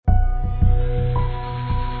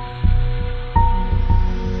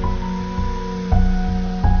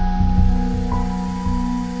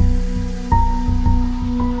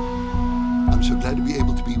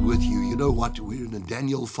what? We're in a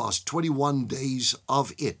Daniel fast, 21 days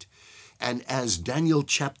of it. And as Daniel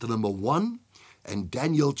chapter number 1 and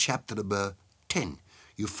Daniel chapter number 10,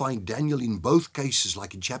 you find Daniel in both cases,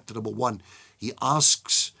 like in chapter number 1, he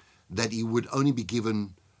asks that he would only be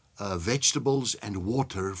given vegetables and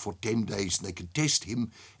water for 10 days. And they could test him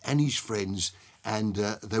and his friends, and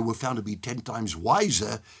they were found to be 10 times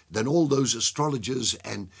wiser than all those astrologers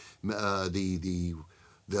and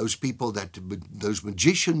those people, those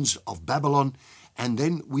magicians of Babylon. And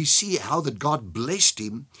then we see how that God blessed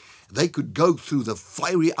him. They could go through the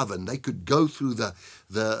fiery oven. They could go through the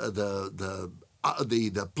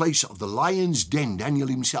place of the lion's den, Daniel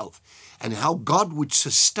himself, and how God would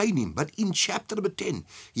sustain him. But in chapter number 10,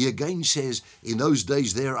 he again says, in those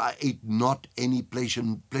days there I ate not any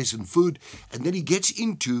pleasant food. And then he gets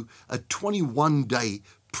into a 21-day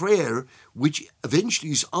prayer, which eventually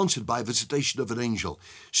is answered by a visitation of an angel.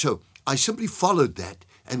 So I simply followed that,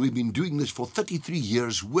 and we've been doing this for 33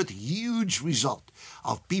 years with huge result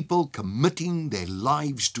of people committing their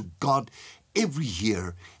lives to God every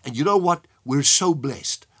year. And you know what? We're so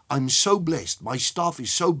blessed. I'm so blessed. My staff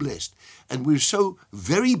is so blessed. And we're so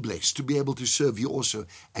very blessed to be able to serve you also.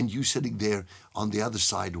 And you sitting there on the other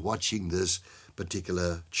side watching this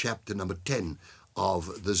particular chapter number 10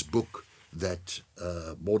 of this book that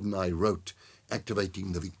Maud and I wrote,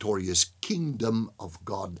 Activating the Victorious Kingdom of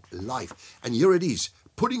God Life. And here it is,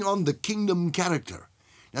 putting on the kingdom character.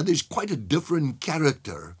 Now there's quite a different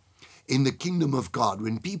character in the kingdom of God.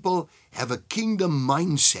 When people have a kingdom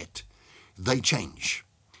mindset, they change.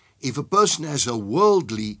 If a person has a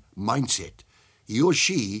worldly mindset, he or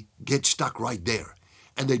she gets stuck right there.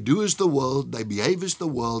 And they do as the world, they behave as the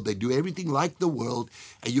world, they do everything like the world,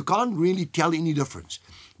 and you can't really tell any difference.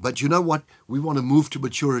 But you know what? We want to move to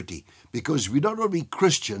maturity, because we don't want to be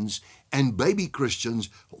Christians and baby Christians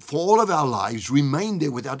for all of our lives, remain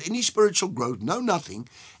there without any spiritual growth, no nothing,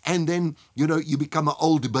 and then, you become an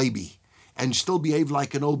old baby and still behave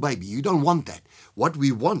like an old baby. You don't want that. What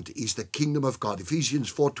we want is the kingdom of God.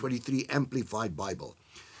 Ephesians 4:23, Amplified Bible.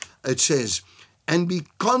 It says, and be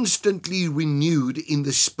constantly renewed in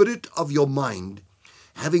the spirit of your mind,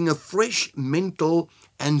 having a fresh mental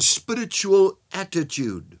and spiritual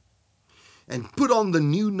attitude, and put on the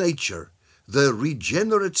new nature, the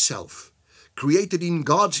regenerate self, created in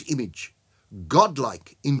God's image,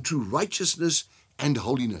 godlike in true righteousness and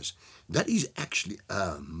holiness. That is actually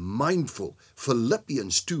mindful.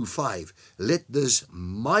 Philippians 2:5, let this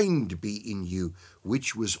mind be in you,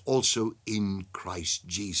 which was also in Christ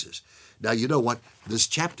Jesus. Now, you know what? This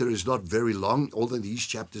chapter is not very long, although these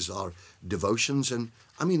chapters are devotions, and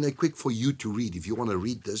they're quick for you to read. If you want to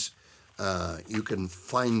read this, you can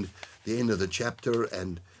find the end of the chapter,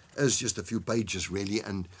 and it's just a few pages really,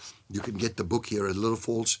 and you can get the book here at Little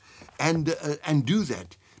Falls and do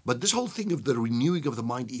that. But this whole thing of the renewing of the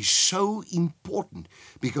mind is so important,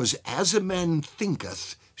 because as a man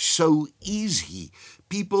thinketh, so is he.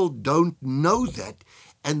 People don't know that,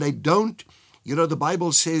 and they don't. The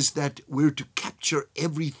Bible says that we're to capture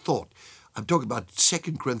every thought. I'm talking about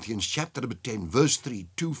 2 Corinthians chapter number 10, verse 3,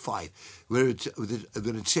 2:5, where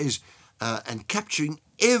it says, and capturing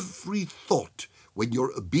every thought when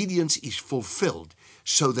your obedience is fulfilled,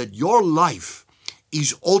 so that your life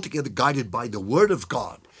is altogether guided by the Word of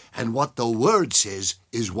God. And what the Word says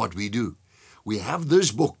is what we do. We have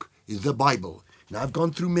this book, the Bible. Now, I've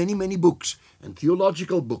gone through many, many books and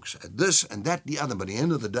theological books, and this and that, the other. But at the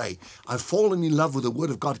end of the day, I've fallen in love with the Word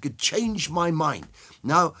of God. It could change my mind.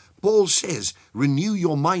 Now, Paul says, renew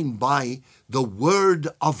your mind by the Word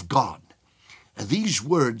of God. And these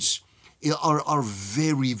words are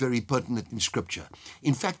very, very pertinent in Scripture.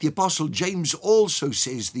 In fact, the Apostle James also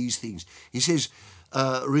says these things. He says,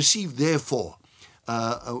 receive therefore,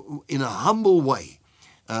 in a humble way,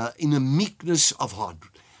 in a meekness of heart,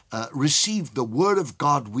 receive the Word of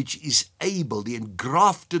God, which is able, the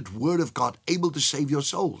engrafted Word of God, able to save your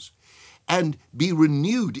souls, and be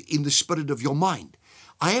renewed in the spirit of your mind.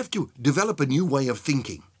 I have to develop a new way of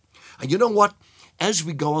thinking. And you know what? As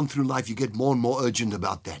we go on through life, you get more and more urgent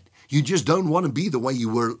about that. You just don't want to be the way you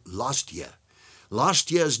were last year.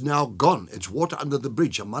 Last year is now gone. It's water under the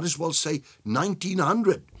bridge. I might as well say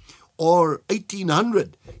 1900. Or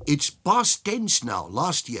 1800. It's past tense now,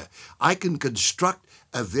 last year. I can construct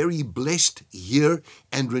a very blessed year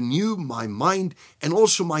and renew my mind and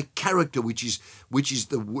also my character, which is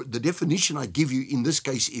the definition I give you in this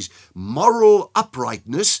case is moral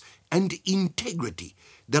uprightness and integrity.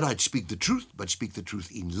 That I'd speak the truth, but speak the truth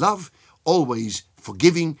in love, always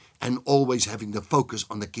forgiving, and always having the focus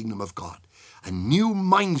on the kingdom of God. A new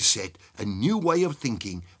mindset, a new way of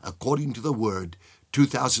thinking according to the Word,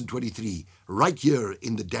 2023, right here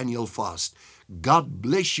in the Daniel Fast. God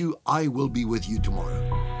bless you. I will be with you tomorrow.